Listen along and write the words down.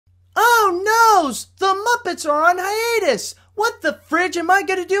Oh noes! The Muppets are on hiatus! What the fridge am I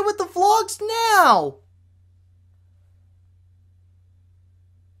gonna do with the vlogs now?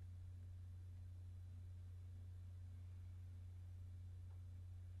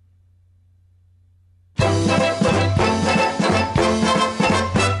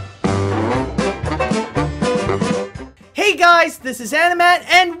 Hey guys, this is Animat,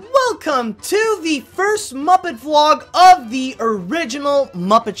 and welcome to the first Muppet vlog of the original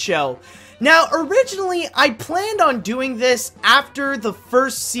Muppet Show. Now, originally, I planned on doing this after the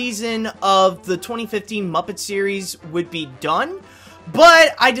first season of the 2015 Muppet series would be done,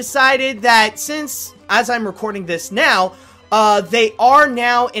 but I decided that since, as I'm recording this now, they are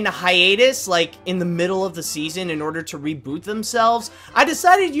now in a hiatus, like, in the middle of the season in order to reboot themselves. I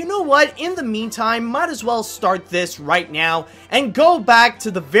decided, you know what, in the meantime, might as well start this right now and go back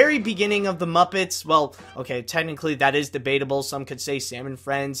to the very beginning of the Muppets. Well, okay, technically that is debatable. Some could say Sam and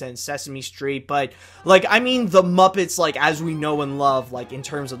Friends and Sesame Street, but, like, I mean the Muppets, like, as we know and love, like, in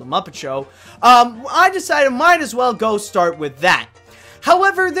terms of the Muppet Show. I decided might as well go start with that.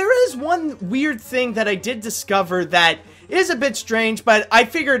 However, there is one weird thing that I did discover that is a bit strange, but I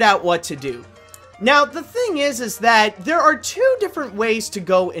figured out what to do. Now, the thing is that there are two different ways to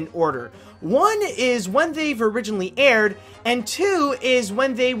go in order. One is when they've originally aired, and two is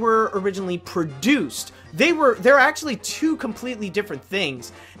when they were originally produced. They're actually two completely different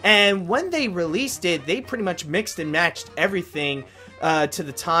things, and when they released it, they pretty much mixed and matched everything to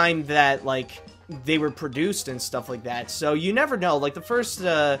the time that, like, they were produced and stuff like that. So you never know, like the first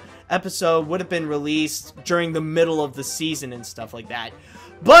episode would have been released during the middle of the season and stuff like that.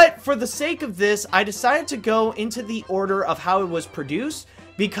 But for the sake of this, I decided to go into the order of how it was produced,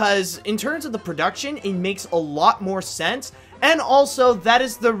 because in terms of the production, it makes a lot more sense. And also that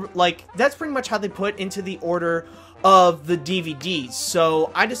is that's pretty much how they put into the order of the DVDs. So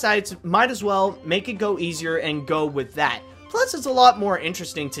I decided to might as well make it go easier and go with that. Plus, it's a lot more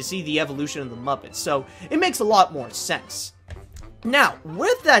interesting to see the evolution of the Muppets, so it makes a lot more sense. Now,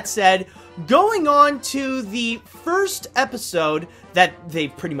 with that said, going on to the first episode that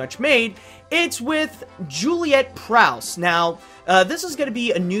they've pretty much made, it's with Juliet Prowse. Now, this is going to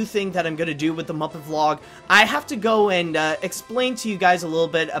be a new thing that I'm going to do with the Muppet vlog. I have to go and explain to you guys a little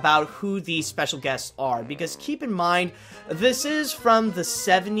bit about who these special guests are, because keep in mind, this is from the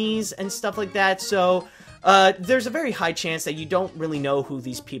 70s and stuff like that, so there's a very high chance that you don't really know who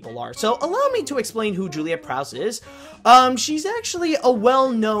these people are. So allow me to explain who Juliet Prowse is. She's actually a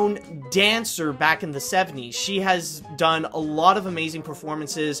well-known dancer back in the 70s. She has done a lot of amazing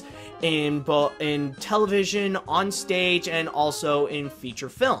performances in television, on stage, and also in feature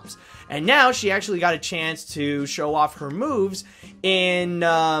films. And now she actually got a chance to show off her moves in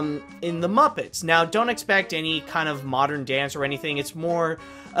the Muppets. Now, don't expect any kind of modern dance or anything. It's more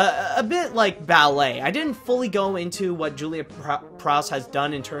a bit like ballet. I didn't fully go into what Juliet Prowse has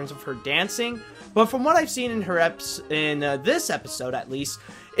done in terms of her dancing, but from what I've seen in her this episode at least,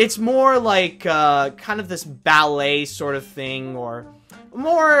 it's more like kind of this ballet sort of thing, or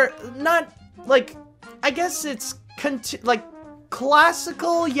more not like, I guess it's like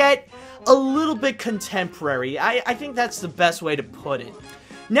classical yet a little bit contemporary. I think that's the best way to put it.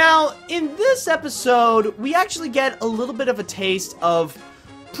 Now, in this episode, we actually get a little bit of a taste of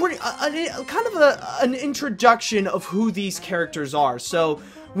an introduction of who these characters are. So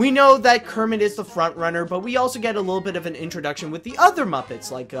we know that Kermit is the front runner, but we also get a little bit of an introduction with the other Muppets,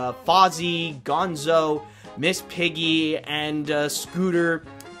 like Fozzie, Gonzo, Miss Piggy, and Scooter,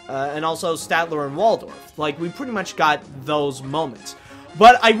 and also Statler and Waldorf. Like, we pretty much got those moments.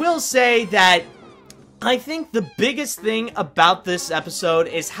 But I will say that I think the biggest thing about this episode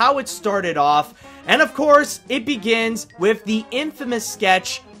is how it started off, and of course, it begins with the infamous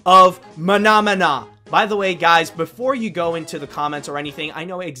sketch of Mana Mana. By the way, guys, before you go into the comments or anything, I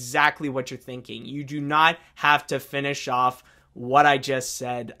know exactly what you're thinking. You do not have to finish off what I just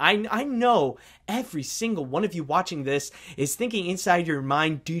said. I know every single one of you watching this is thinking inside your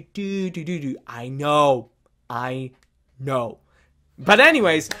mind, I know. But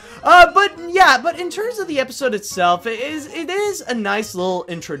anyways, but in terms of the episode itself, it is a nice little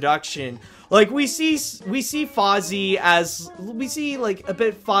introduction. Like, we see Fozzie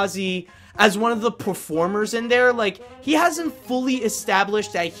as one of the performers in there. Like, he hasn't fully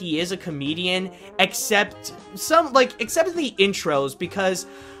established that he is a comedian, except in the intros, because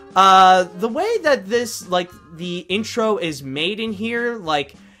the way that the intro is made in here,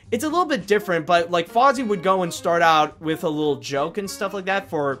 like, it's a little bit different, but, like, Fozzie would go and start out with a little joke and stuff like that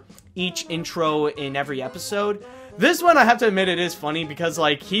for each intro in every episode. This one, I have to admit, it is funny because,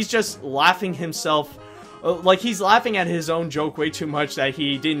 like, he's just laughing himself like he's laughing at his own joke way too much that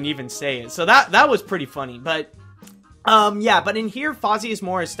he didn't even say it. So that was pretty funny. But yeah, but in here, Fozzie is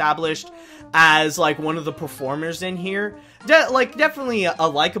more established as, like, one of the performers in here. Like, definitely a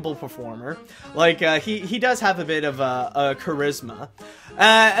likable performer. Like, he does have a bit of a charisma.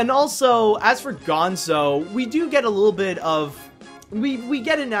 And also, as for Gonzo, we do get a little bit of... We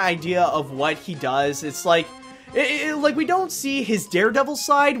get an idea of what he does. It's like... like, we don't see his daredevil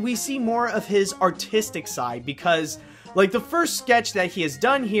side, we see more of his artistic side, because, like, the first sketch that he has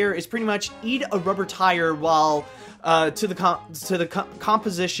done here is pretty much eat a rubber tire while... to the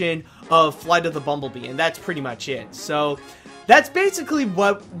composition of Flight of the Bumblebee, and that's pretty much it. So that's basically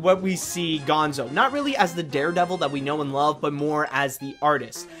what we see Gonzo, not really as the daredevil that we know and love, but more as the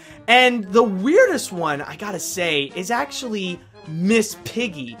artist. And the weirdest one, I gotta say, is actually Miss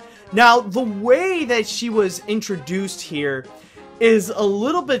Piggy. Now, the way that she was introduced here is a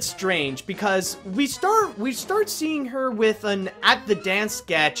little bit strange, because we start seeing her with an At the Dance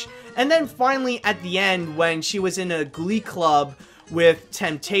sketch, and then finally at the end when she was in a glee club with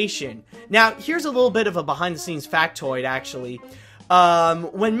Temptation. Now, here's a little bit of a behind-the-scenes factoid, actually.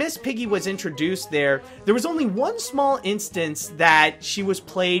 When Miss Piggy was introduced there was only one small instance that she was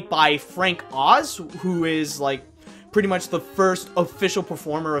played by Frank Oz, who is, like, pretty much the first official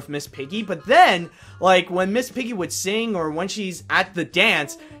performer of Miss Piggy. But then, like, when Miss Piggy would sing or when she's at the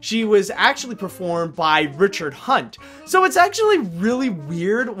dance, she was actually performed by Richard Hunt. So it's actually really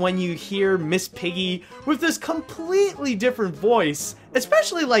weird when you hear Miss Piggy with this completely different voice,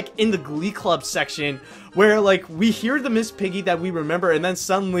 especially, like, in the Glee Club section, where, like, we hear the Miss Piggy that we remember, and then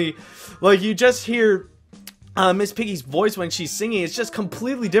suddenly, like, you just hear Miss Piggy's voice when she's singing. It's just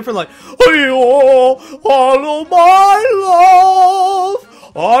completely different, like, "Oh, all of my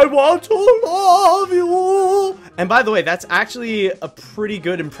love, I want to love you." And by the way, that's actually a pretty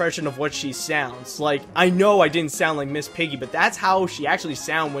good impression of what she sounds like. I know I didn't sound like Miss Piggy, but that's how she actually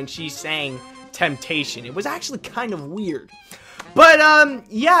sounded when she sang Temptation. It was actually kind of weird. But,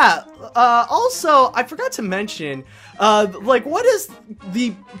 yeah, also, I forgot to mention, like, what is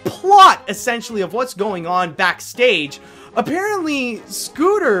the plot, essentially, of what's going on backstage? Apparently,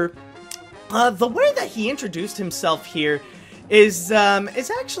 Scooter, the way that he introduced himself here is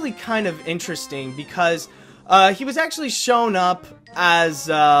actually kind of interesting, because, he was actually shown up as,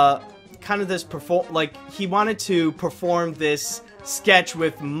 kind of this like, he wanted to perform this sketch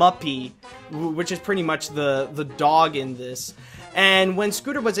with Muppet, which is pretty much the dog in this. And when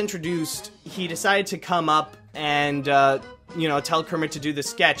Scooter was introduced, he decided to come up and, you know, tell Kermit to do the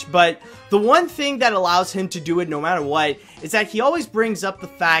sketch. But the one thing that allows him to do it no matter what is that he always brings up the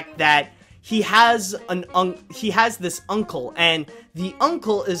fact that he has this uncle, and the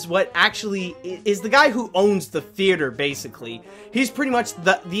uncle is what actually is the guy who owns the theater, basically. He's pretty much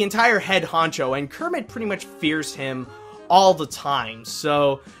the entire head honcho, and Kermit pretty much fears him all the time.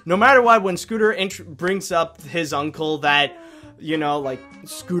 So no matter what, when Scooter brings up his uncle, that, you know, like,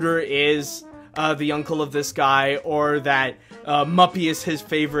 Scooter is the uncle of this guy, or that Muppet is his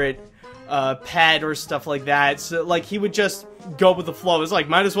favorite pet, or stuff like that. So, like, he would just go with the flow. It's like,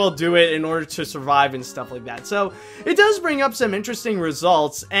 might as well do it in order to survive and stuff like that. So it does bring up some interesting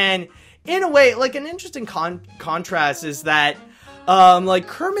results, and in a way, like, an interesting contrast is that, like,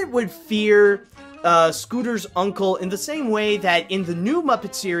 Kermit would fear Scooter's uncle in the same way that in the new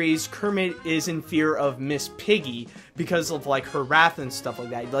Muppet series, Kermit is in fear of Miss Piggy because of, like, her wrath and stuff like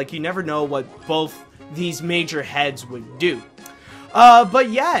that. Like, you never know what both these major heads would do. But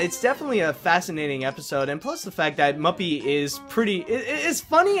yeah, it's definitely a fascinating episode, and plus the fact that Muppet is it's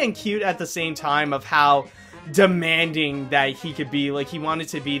funny and cute at the same time, of how demanding that he could be. Like, he wanted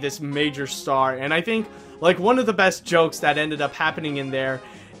to be this major star, and I think, like, one of the best jokes that ended up happening in there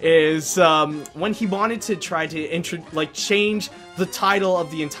is when he wanted to try to change the title of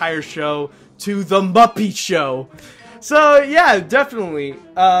the entire show to The Muppet Show. So yeah, definitely,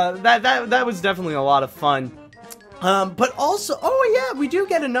 that was definitely a lot of fun. But also, oh yeah, we do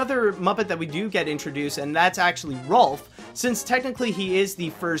get another Muppet that we do get introduced, and that's actually Rolf, since technically he is the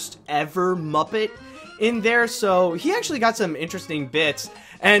first ever Muppet in there, so he actually got some interesting bits.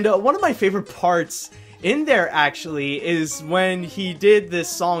 And one of my favorite parts in there, actually, is when he did this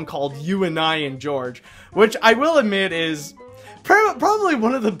song called You and I and George, which I will admit is probably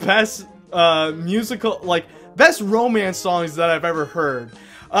one of the best best romance songs that I've ever heard.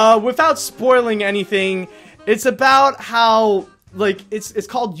 Without spoiling anything, it's about how, like, it's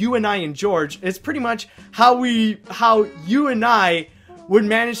called You and I and George. It's pretty much how you and I would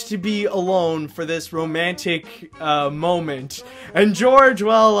manage to be alone for this romantic moment. And George,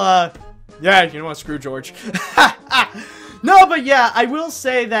 well, yeah, you know what, screw George. No, but yeah, I will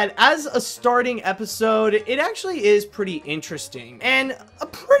say that as a starting episode, it actually is pretty interesting and a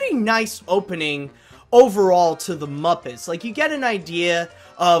pretty nice opening overall to the Muppets. Like, you get an idea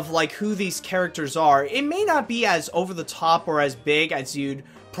of like who these characters are. It may not be as over the top or as big as you'd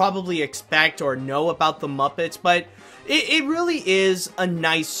probably expect or know about the Muppets, but it really is a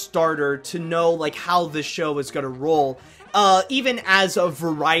nice starter to know like how this show is going to roll, even as a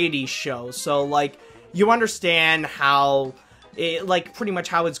variety show. So like, you understand how like pretty much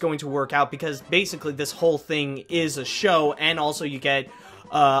how it's going to work out, because basically this whole thing is a show, and also you get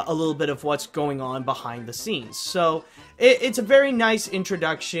a little bit of what's going on behind the scenes. So it's a very nice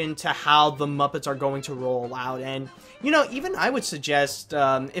introduction to how the Muppets are going to roll out. And, you know, even I would suggest,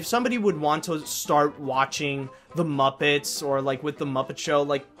 if somebody would want to start watching the Muppets, or like with the Muppet Show,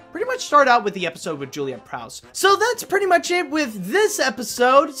 like pretty much start out with the episode with Juliet Prowse. So that's pretty much it with this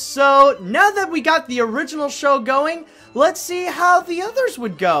episode. So now that we got the original show going, let's see how the others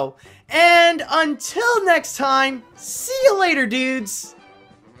would go. And until next time, see you later, dudes!